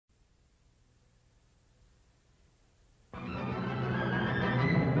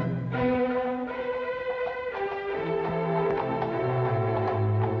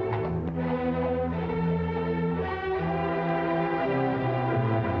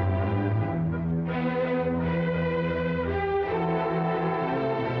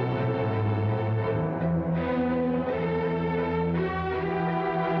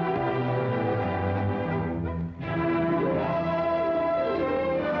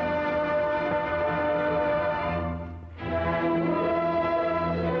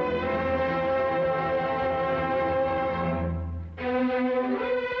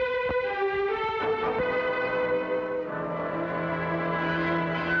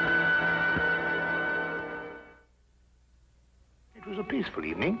a peaceful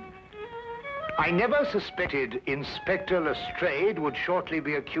evening. I never suspected Inspector Lestrade would shortly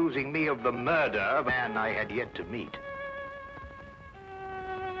be accusing me of the murder of a man I had yet to meet.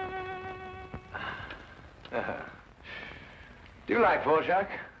 Do you like Dvorak?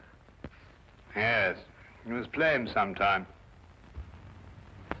 Yes, you must play him sometime.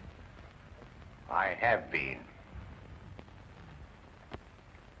 I have been.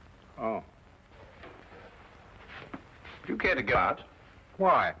 Oh. Do you care to go out?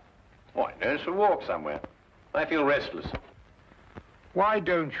 Why? Oh, I know, to walk somewhere. I feel restless. Why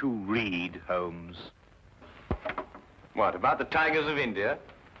don't you read, Holmes? What, about the tigers of India?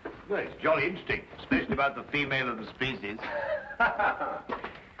 Well, it's jolly interesting, especially about the female of the species.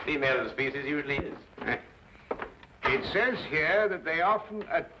 Female of the species usually is. It says here that they often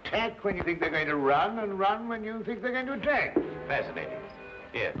attack when you think they're going to run, and run when you think they're going to attack. Fascinating.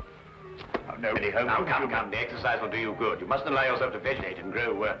 Here. Oh, no, really, Holmes. Now, come. The exercise will do you good. You mustn't allow yourself to vegetate and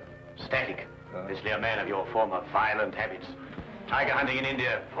grow static. Especially a man of your former violent habits. Tiger hunting in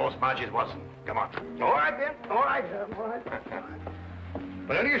India, horse marches, Watson. Come on. All right, then. All right, all right.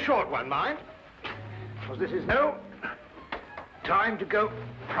 But only a short one, mind. Because this is no time to go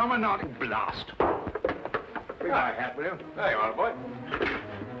promenading. Blast. Bring my hat, will you? There you are, boy.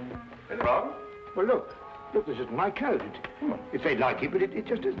 Anything wrong? Well, look. Look, this isn't my coat. It's very like it, but it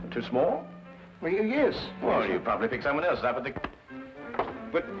just isn't. Too small? Well, yes. Well, you probably picked someone else up at the...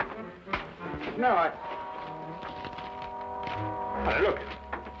 But... No, Oh, look.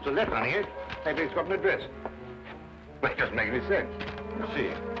 There's a letter on here. Maybe it's got an address. Well, it doesn't make any sense. Let's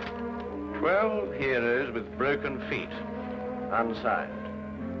see. 12 heroes with broken feet.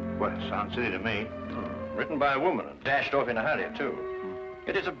 Unsigned. Well, sounds silly to me. Written by a woman and dashed off in a hurry, too.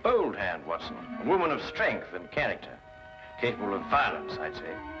 It is a bold hand, Watson. A woman of strength and character. Capable of violence, I'd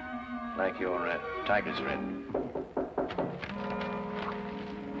say. Like your tiger's friend.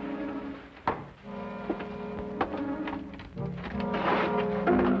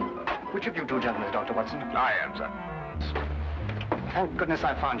 Which of you two gentlemen is Dr. Watson? I am, sir. Thank goodness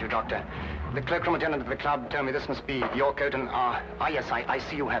I found you, Doctor. The cloakroom attendant at the club told me this must be your coat, and, yes, I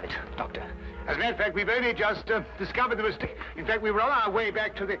see you have it, Doctor. As a matter of fact, we've only just discovered the mistake. In fact, we were on our way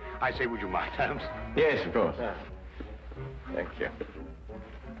back to the... I say, would you mind, Holmes? Yes, of course. Thank you.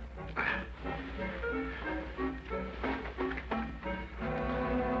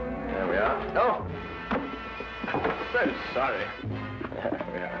 There we are. Oh! So sorry. There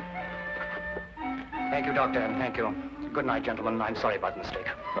we are. Thank you, Doctor, and thank you. Good night, gentlemen. I'm sorry about the mistake.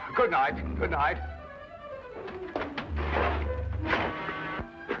 Good night. Good night.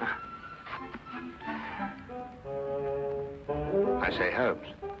 I say, Holmes.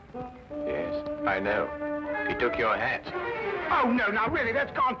 Yes, I know. He took your hat. Oh, no, now, really,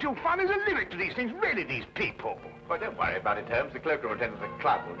 that's gone too far. There's a limit to these things. Really, these people. Well, don't worry about it, Holmes. The cloakroom attendant at the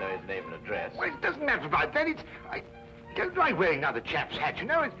club will know his name and address. Well, it doesn't matter about that. It's... I don't like wearing another chap's hat, you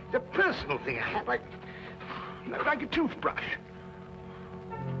know. It's a personal thing. A hat like a toothbrush.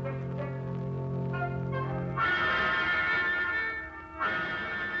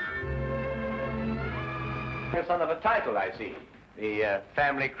 You're son of a title, I see. The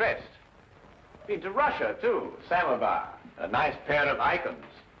family crest. Been to Russia, too. Samovar. A nice pair of icons.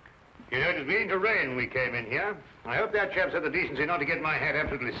 You know, it was beginning to rain when we came in here. I hope that chap's had the decency not to get my hat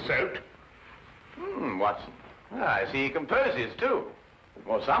absolutely soaked. Watson. I see he composes, too.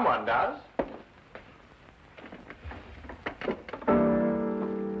 Well, someone does.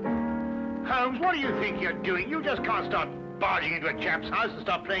 Holmes, what do you think you're doing? You just can't start barging into a chap's house and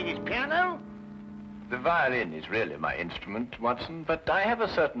start playing his piano. The violin is really my instrument, Watson, but I have a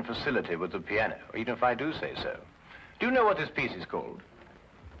certain facility with the piano, even if I do say so. Do you know what this piece is called?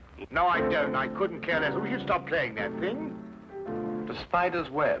 No, I don't. I couldn't care less. We should stop playing that thing. The Spider's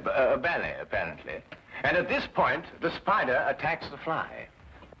Web, a ballet, apparently. And at this point, the spider attacks the fly.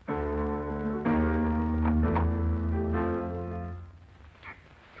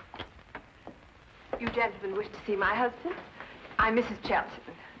 You gentlemen wish to see my husband? I'm Mrs.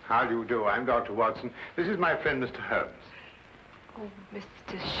 Sheldon. How do you do? I'm Dr. Watson. This is my friend, Mr. Holmes. Oh,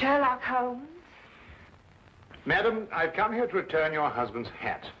 Mr. Sherlock Holmes? Madam, I've come here to return your husband's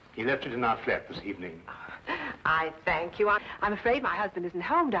hat. He left it in our flat this evening. I thank you. I'm afraid my husband isn't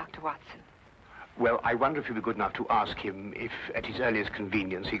home, Dr. Watson. Well, I wonder if you'd be good enough to ask him if, at his earliest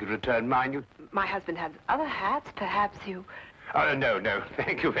convenience, he could return mine. My husband has other hats. Perhaps you... Oh, no.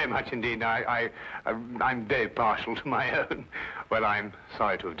 Thank you very much indeed. I'm very partial to my own. Well, I'm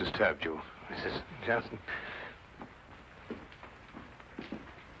sorry to have disturbed you, Mrs. Johnson.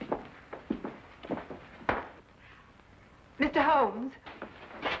 Mr. Holmes?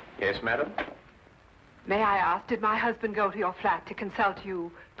 Yes, madam? May I ask, did my husband go to your flat to consult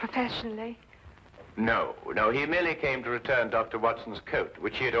you professionally? No, he merely came to return Dr. Watson's coat,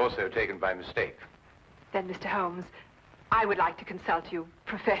 which he had also taken by mistake. Then, Mr. Holmes, I would like to consult you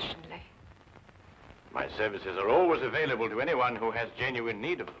professionally. My services are always available to anyone who has genuine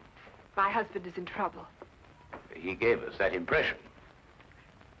need of them. My husband is in trouble. He gave us that impression.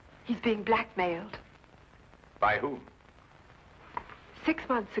 He's being blackmailed. By whom? 6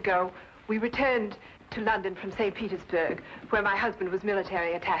 months ago, we returned to London from Saint Petersburg, where my husband was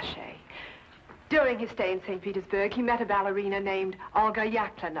military attaché. During his stay in Saint Petersburg, he met a ballerina named Olga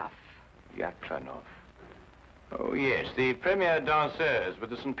Yaklanoff. Yaklanoff? Oh, yes, the premier danseuse with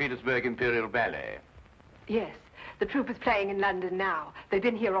the St. Petersburg Imperial Ballet. Yes, the troupe is playing in London now. They've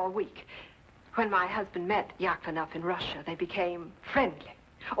been here all week. When my husband met Yaklanoff in Russia, they became friendly.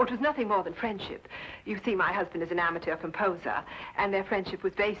 Oh, it was nothing more than friendship. You see, my husband is an amateur composer, and their friendship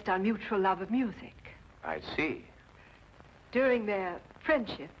was based on mutual love of music. I see. During their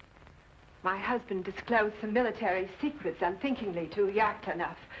friendship, my husband disclosed some military secrets unthinkingly to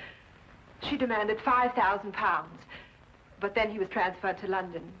Yaklanoff. She demanded £5,000, but then he was transferred to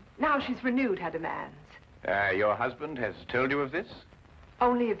London. Now she's renewed her demands. Your husband has told you of this?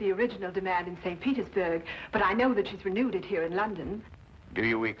 Only of the original demand in St. Petersburg, but I know that she's renewed it here in London. Do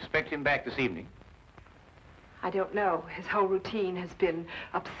you expect him back this evening? I don't know. His whole routine has been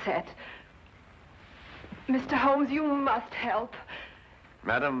upset. Mr. Holmes, you must help.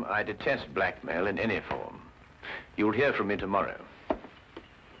 Madam, I detest blackmail in any form. You'll hear from me tomorrow.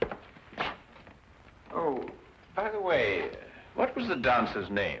 Oh, by the way, what was the dancer's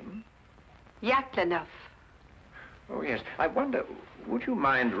name? Yaklanoff. Oh, yes. I wonder, would you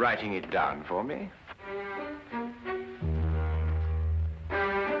mind writing it down for me?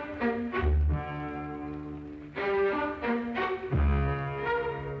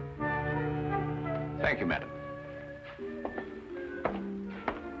 Thank you, madam.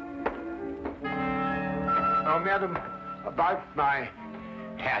 Oh, madam, about my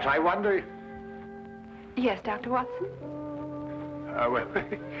hat, I wonder... Yes, Dr. Watson? Oh, well,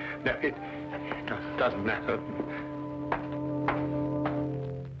 no, it doesn't matter.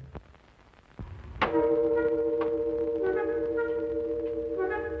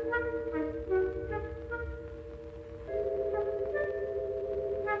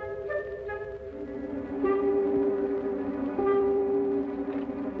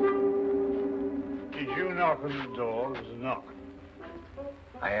 Did you knock on the door? There's a knock.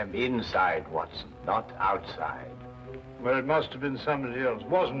 I am inside, Watson, not outside. Well, it must have been somebody else.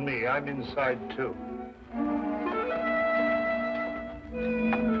 Wasn't me. I'm inside, too.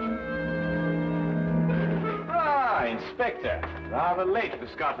 Ah, Inspector. Rather late for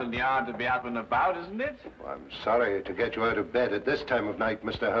Scotland Yard to be up and about, isn't it? Well, I'm sorry to get you out of bed at this time of night,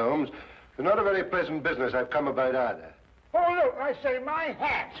 Mr. Holmes. It's not a very pleasant business I've come about either. Oh, look, I say, my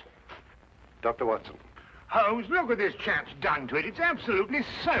hat. Dr. Watson. Holmes, look what this chap's done to it. It's absolutely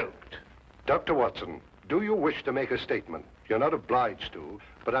soaked. Dr. Watson, do you wish to make a statement? You're not obliged to,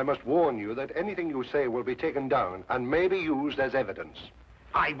 but I must warn you that anything you say will be taken down and may be used as evidence.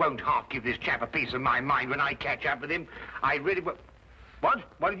 I won't half give this chap a piece of my mind when I catch up with him. I really will. What?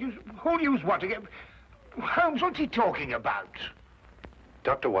 What did you... Who'll use what again? Holmes, what's he talking about?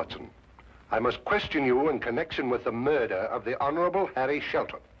 Dr. Watson, I must question you in connection with the murder of the Honorable Harry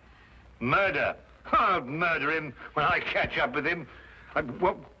Shelton. Murder? I'll murder him when I catch up with him.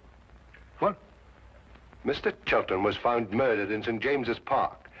 What? Mr. Shelton was found murdered in St. James's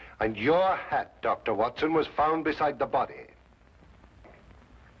Park, and your hat, Dr. Watson, was found beside the body.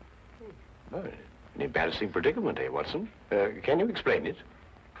 Oh, an embarrassing predicament, eh, Watson? Can you explain it?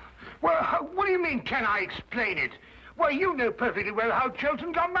 Well, what do you mean, can I explain it? Well, you know perfectly well how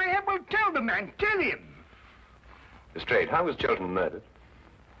Shelton got my hat. Well, tell the man, tell him. Lestrade, how was Sheldon murdered?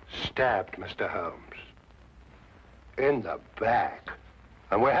 Stabbed, Mr. Holmes. In the back.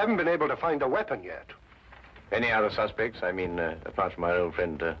 And we haven't been able to find a weapon yet. Any other suspects? I mean, apart from our old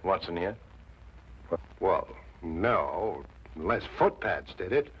friend Watson here? Well, no, unless footpads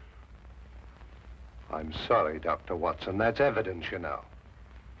did it. I'm sorry, Dr. Watson. That's evidence, you know.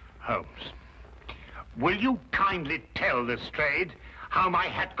 Holmes, will you kindly tell Lestrade how my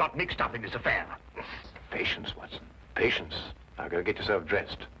hat got mixed up in this affair? Patience, Watson. Patience. Now, go get yourself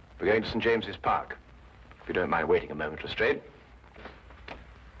dressed. We're going to St. James's Park. If you don't mind waiting a moment, Lestrade.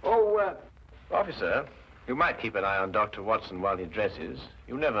 Oh, officer, you might keep an eye on Dr. Watson while he dresses.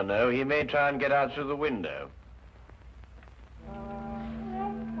 You never know. He may try and get out through the window.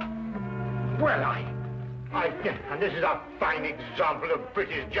 Well, and this is a fine example of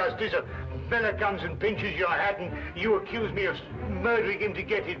British justice. A fella comes and pinches your hat and you accuse me of murdering him to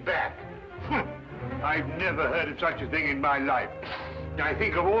get it back. I've never heard of such a thing in my life. I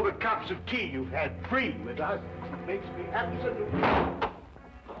think of all the cups of tea you've had free with us. It makes me absolutely...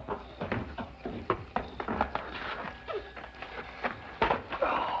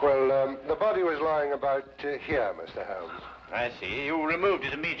 Well, the body was lying about here, Mr. Holmes. I see. You removed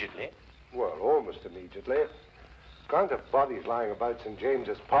it immediately. Well, almost immediately. Can't have bodies lying about St.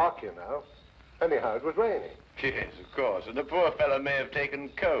 James's Park, you know. Anyhow, it was raining. Yes, of course. And the poor fellow may have taken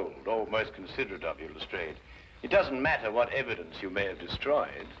cold. Oh, most considerate of you, Lestrade. It doesn't matter what evidence you may have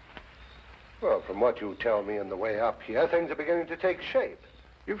destroyed. Well, from what you tell me on the way up here, things are beginning to take shape.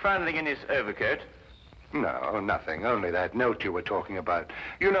 You found anything in his overcoat? No, nothing. Only that note you were talking about.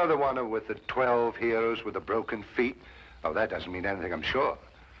 You know, the one with the 12 heroes with the broken feet? Oh, that doesn't mean anything, I'm sure.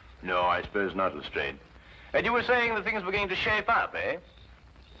 No, I suppose not, Lestrade. And you were saying that things were beginning to shape up, eh?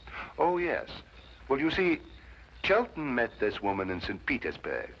 Oh, yes. Well, you see, Sheldon met this woman in Saint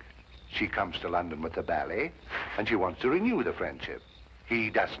Petersburg. She comes to London with the ballet, and she wants to renew the friendship. He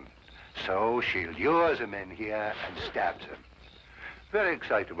doesn't. So she lures him in here and stabs him. Very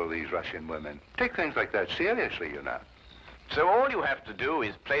excitable, these Russian women. Take things like that seriously, you know. So all you have to do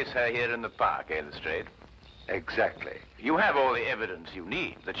is place her here in the park, eh, Lestrade? Exactly. You have all the evidence you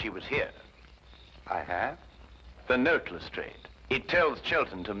need that she was here. I have? The note, Lestrade. It tells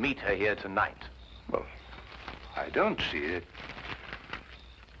Sheldon to meet her here tonight. Well, I don't see it.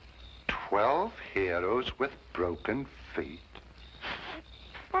 12 heroes with broken feet.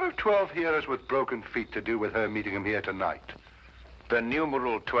 What have 12 heroes with broken feet to do with her meeting him here tonight? The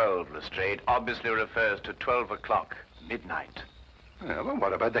numeral 12, Lestrade, obviously refers to 12 o'clock, midnight. Yeah, well,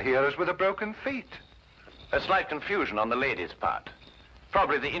 what about the heroes with the broken feet? A slight confusion on the lady's part.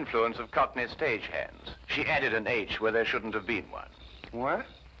 Probably the influence of Cockney stagehands. She added an H where there shouldn't have been one. What?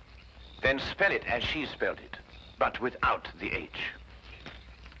 Then spell it as she spelled it, but without the H.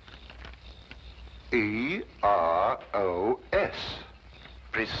 E-R-O-S.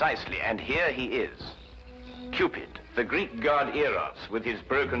 Precisely, and here he is. Cupid, the Greek god Eros, with his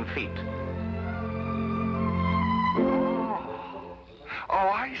broken feet. Oh,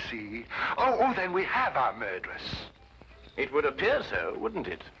 I see. Oh, then we have our murderess. It would appear so, wouldn't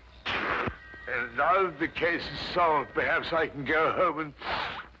it? And now that the case is solved, perhaps I can go home and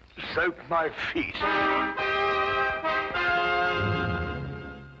soak my feet.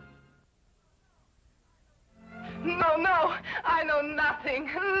 No, I know nothing.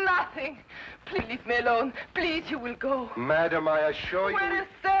 Please leave me alone. Please, you will go. Madam, I assure you... Where is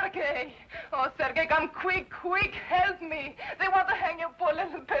Sergei? Oh, Sergei, come quick, help me. They want to hang your poor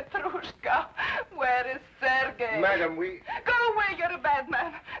little Petrushka. Where is Sergei? Madam, we... Go away, you're a bad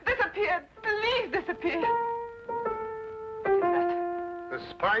man. Disappear, please disappear. What is that? The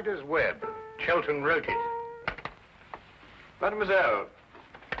spider's web. Sheldon wrote it. Mademoiselle,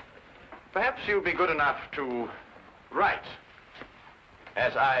 perhaps you'll be good enough to write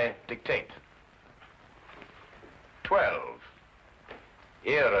as I dictate. 12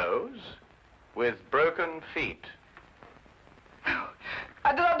 heroes with broken feet. No,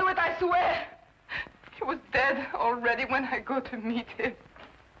 I do not do it, I swear. He was dead already when I go to meet him.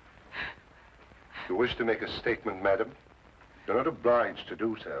 You wish to make a statement, madam? You're not obliged to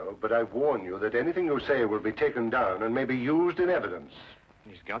do so, but I warn you that anything you say will be taken down and may be used in evidence.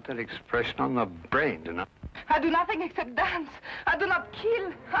 He's got that expression on the brain, you know. I do nothing except dance. I do not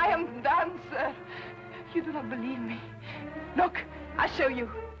kill. I am dancer. You do not believe me. Look, I show you.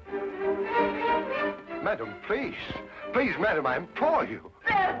 Madam, please. Please, madam, I implore you.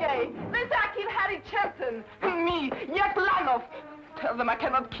 Sergei, this I kill Harry Chilton. Me, Yaklanov. Tell them I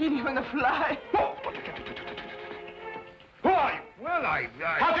cannot kill even a fly. Who are you? Well,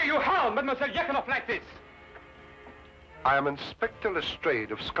 How do you harm Mademoiselle Yaklanov like this? I am Inspector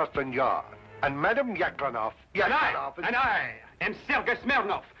Lestrade of Scotland Yard. And Madam Yaklanov... And I am Sergei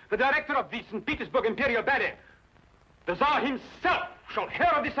Smirnov, the director of the St. Petersburg Imperial Ballet. The Tsar himself shall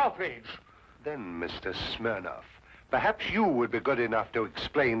hear of this outrage. Then, Mr. Smirnov, perhaps you would be good enough to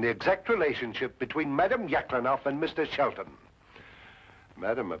explain the exact relationship between Madam Yaklanov and Mr. Sheldon.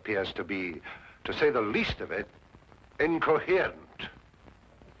 Madam appears to be, to say the least of it, incoherent.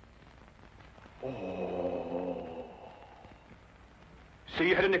 So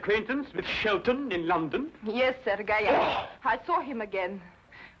you had an acquaintance with Sheldon in London? Yes, Sergei. I saw him again.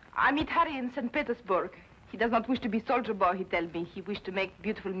 I meet Harry in St. Petersburg. He does not wish to be soldier boy, he tells me. He wished to make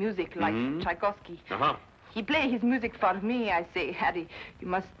beautiful music like Tchaikovsky. He play his music for me. I say, Harry, you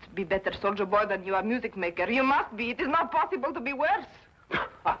must be better soldier boy than you are music maker. You must be. It is not possible to be worse.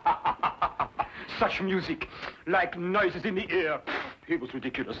 Such music, like noises in the air. He was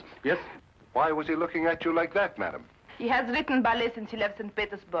ridiculous, yes? Why was he looking at you like that, madam? He has written ballet since he left Saint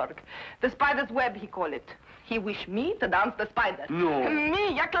Petersburg. The spider's web, he call it. He wish me to dance the spider. No.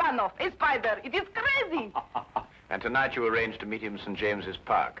 Me, Yaklanov, a spider. It is crazy. And tonight you arranged to meet him in St. James's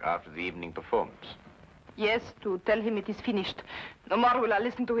Park after the evening performance. Yes, to tell him it is finished. No more will I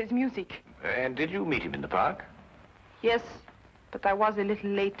listen to his music. And did you meet him in the park? Yes, but I was a little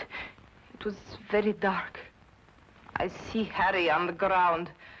late. It was very dark. I see Harry on the ground,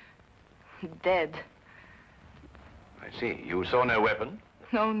 dead. I see. You saw no weapon?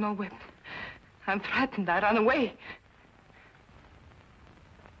 No, no weapon. I'm frightened. I ran away.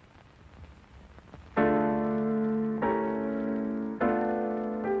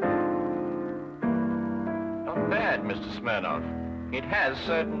 Not bad, Mr. Smirnov. It has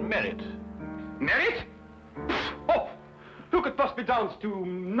certain merit. Merit? Oh, who could possibly dance to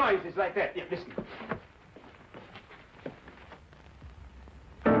noises like that? Here, listen.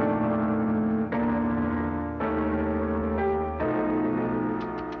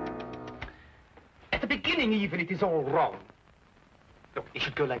 At the beginning, even, it is all wrong. Look, it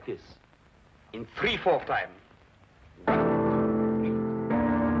should go like this. In 3/4 time.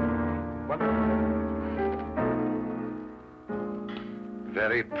 1, 2.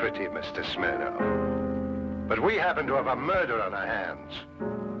 Very pretty, Mr. Smirnov. But we happen to have a murder on our hands.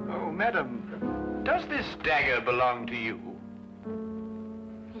 Oh, madam, does this dagger belong to you?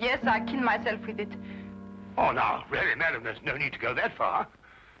 Yes, I killed myself with it. Oh, now, really, madam, there's no need to go that far.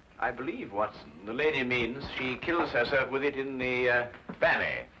 I believe, Watson, the lady means she kills herself with it in the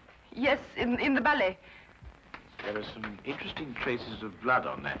ballet. Yes, in the ballet. There are some interesting traces of blood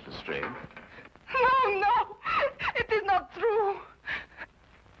on that, Lestrade. No, no, it is not true.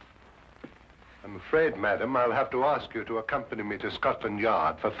 I'm afraid, madam, I'll have to ask you to accompany me to Scotland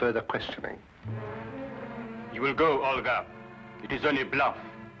Yard for further questioning. You will go, Olga. It is only bluff.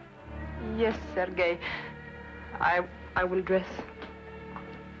 Yes, Sergei. I will dress.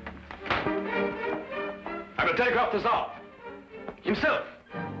 I will telegraph the Tsar. Himself.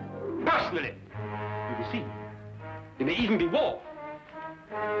 Personally. You will see. There may even be war.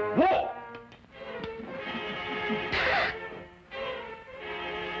 War!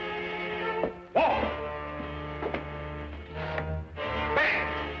 War! Bang!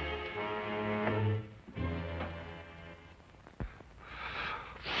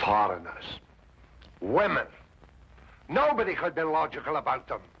 Foreigners. Women. Nobody could be logical about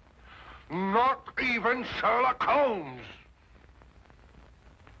them. Not even Sherlock Holmes.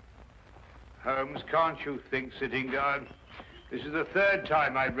 Holmes, can't you think, sitting down? This is the 3rd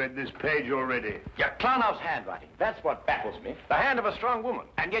time I've read this page already. Yaklanov's handwriting. That's what baffles me. The hand of a strong woman.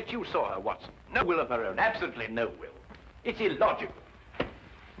 And yet you saw her, Watson. No will of her own. Absolutely no will. It's illogical.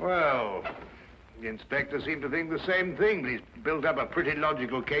 Well, the inspector seemed to think the same thing, but he's built up a pretty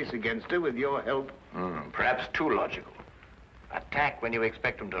logical case against her with your help. Perhaps too logical. Attack when you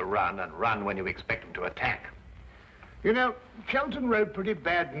expect them to run, and run when you expect them to attack. You know, Sheldon wrote pretty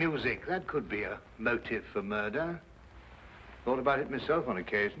bad music. That could be a motive for murder. Thought about it myself on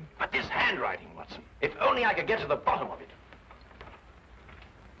occasion. But this handwriting, Watson, if only I could get to the bottom of it.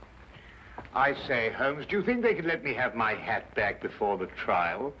 I say, Holmes, do you think they could let me have my hat back before the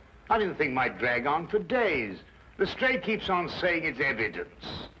trial? I didn't think might drag on for days. Lestrade keeps on saying it's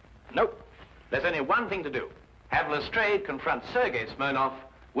evidence. Nope. There's only one thing to do. Have Lestrade confront Sergei Smirnov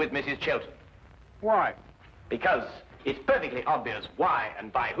with Mrs. Sheldon. Why? Because it's perfectly obvious why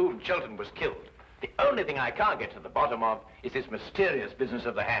and by whom Sheldon was killed. The only thing I can't get to the bottom of is this mysterious business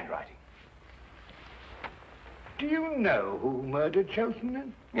of the handwriting. Do you know who murdered Sheldon,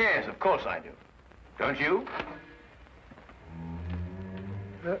 then? Yes, of course I do. Don't you?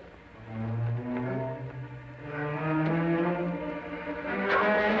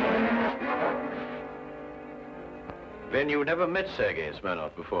 Then you never met Sergei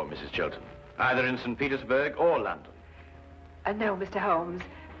Smirnov before, Mrs. Sheldon, either in St. Petersburg or London. No, Mr. Holmes.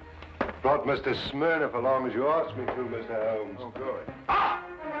 Brought Mr. Smirnov along as you asked me to, Mr. Holmes. Oh, good. Ah!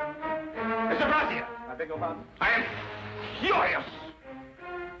 Mr. Brazier! I beg your pardon? I am furious!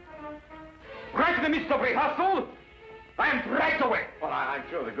 Right in the midst of rehearsal, I am dragged away. Well, I'm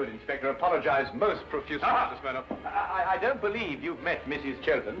sure the good inspector apologized most profusely, Mr. Smirnov. I don't believe you've met Mrs.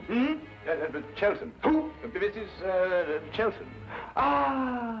 Sheldon. Sheldon. Who? Mrs. Sheldon.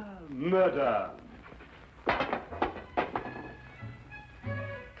 Ah, murder.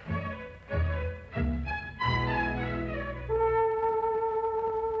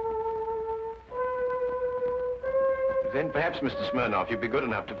 Then perhaps, Mr. Smirnov, you'd be good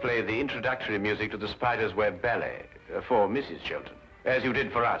enough to play the introductory music to the Spider's Web Ballet for Mrs. Sheldon, as you did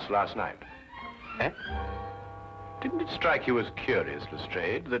for us last night. Eh? Didn't it strike you as curious,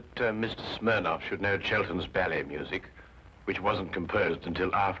 Lestrade, that Mr. Smirnoff should know Chelton's ballet music, which wasn't composed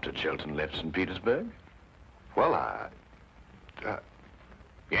until after Chelton left St. Petersburg? Well,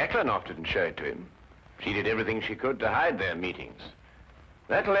 Yaklanoff didn't show it to him. She did everything she could to hide their meetings.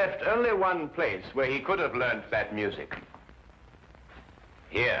 That left only one place where he could have learned that music.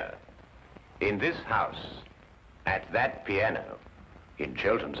 Here, in this house, at that piano, in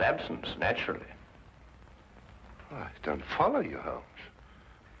Chelton's absence, naturally. I don't follow you, Holmes.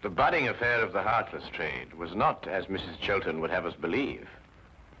 The budding affair of the Heartless trade was not, as Mrs. Chelton would have us believe,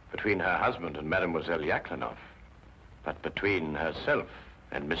 between her husband and Mademoiselle Yaklanoff, but between herself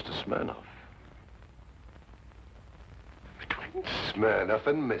and Mr. Smirnoff. Between Smirnoff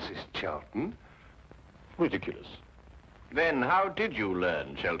and Mrs. Chelton? Ridiculous. Then how did you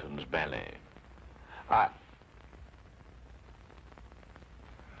learn Chelton's ballet?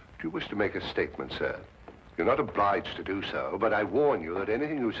 Do you wish to make a statement, sir? You're not obliged to do so, but I warn you that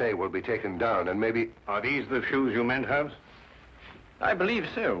anything you say will be taken down and maybe... Are these the shoes you meant, Holmes? I believe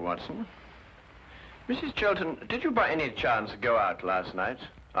so, Watson. Mrs. Chelton, did you by any chance go out last night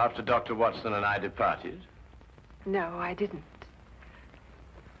after Dr. Watson and I departed? No, I didn't.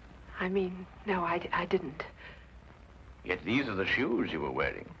 I mean, no, I didn't. Yet these are the shoes you were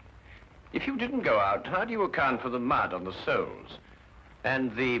wearing. If you didn't go out, how do you account for the mud on the soles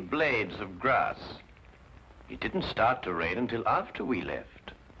and the blades of grass? It didn't start to rain until after we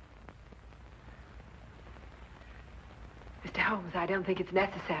left. Mr. Holmes, I don't think it's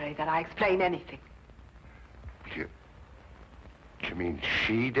necessary that I explain anything. You mean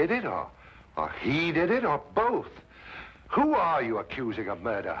she did it, or he did it, or both? Who are you accusing of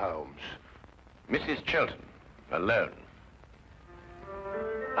murder, Holmes? Mrs. Chelton, alone.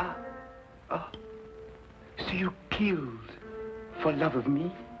 So you killed for love of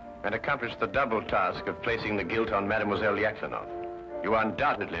me? And accomplished the double task of placing the guilt on Mademoiselle Yaklanoff. You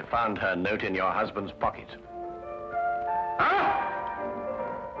undoubtedly found her note in your husband's pocket.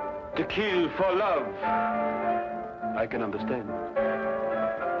 To kill for love. I can understand.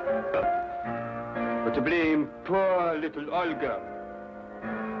 But to blame poor little Olga,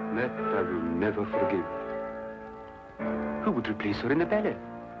 that I will never forgive. Who would replace her in the ballet?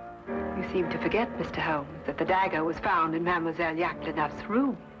 You seem to forget, Mr. Holmes, that the dagger was found in Mademoiselle Yaklanoff's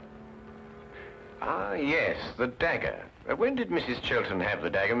room. Ah, yes, the dagger. When did Mrs. Chelton have the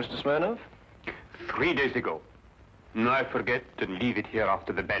dagger, Mr. Smirnoff? 3 days ago. I forget to leave it here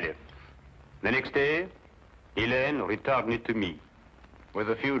after the ballet. The next day, Helene returned it to me. With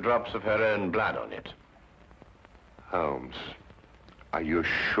a few drops of her own blood on it. Holmes, are you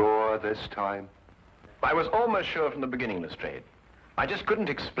sure this time? I was almost sure from the beginning, Lestrade. I just couldn't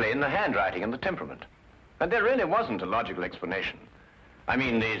explain the handwriting and the temperament. And there really wasn't a logical explanation. I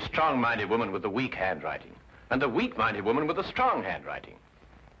mean, the strong-minded woman with the weak handwriting, and the weak-minded woman with the strong handwriting.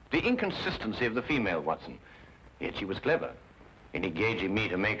 The inconsistency of the female, Watson. Yet she was clever in engaging me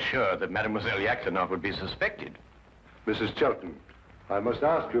to make sure that Mademoiselle Yaklanoff would be suspected. Mrs. Chelton, I must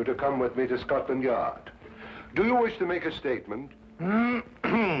ask you to come with me to Scotland Yard. Do you wish to make a statement? You're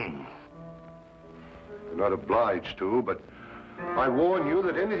not obliged to, but I warn you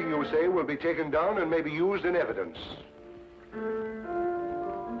that anything you say will be taken down and may be used in evidence.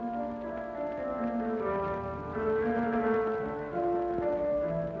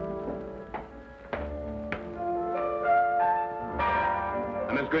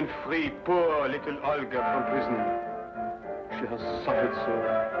 I must go and free poor little Olga from prison. She has suffered so.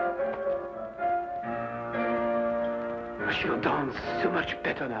 She'll dance so much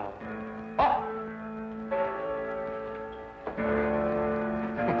better now. Oh!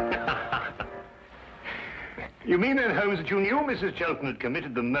 You mean then, Holmes, that you knew Mrs. Chelton had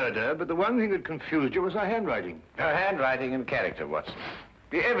committed the murder, but the one thing that confused you was her handwriting? Her handwriting and character, Watson.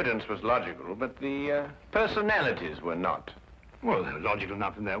 The evidence was logical, but the personalities were not. Well, they were logical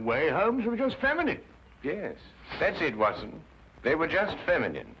enough in their way, Holmes. They were just feminine. Yes, that's it, Watson. They were just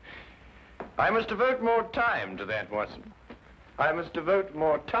feminine. I must devote more time to that, Watson. I must devote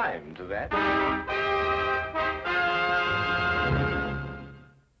more time to that.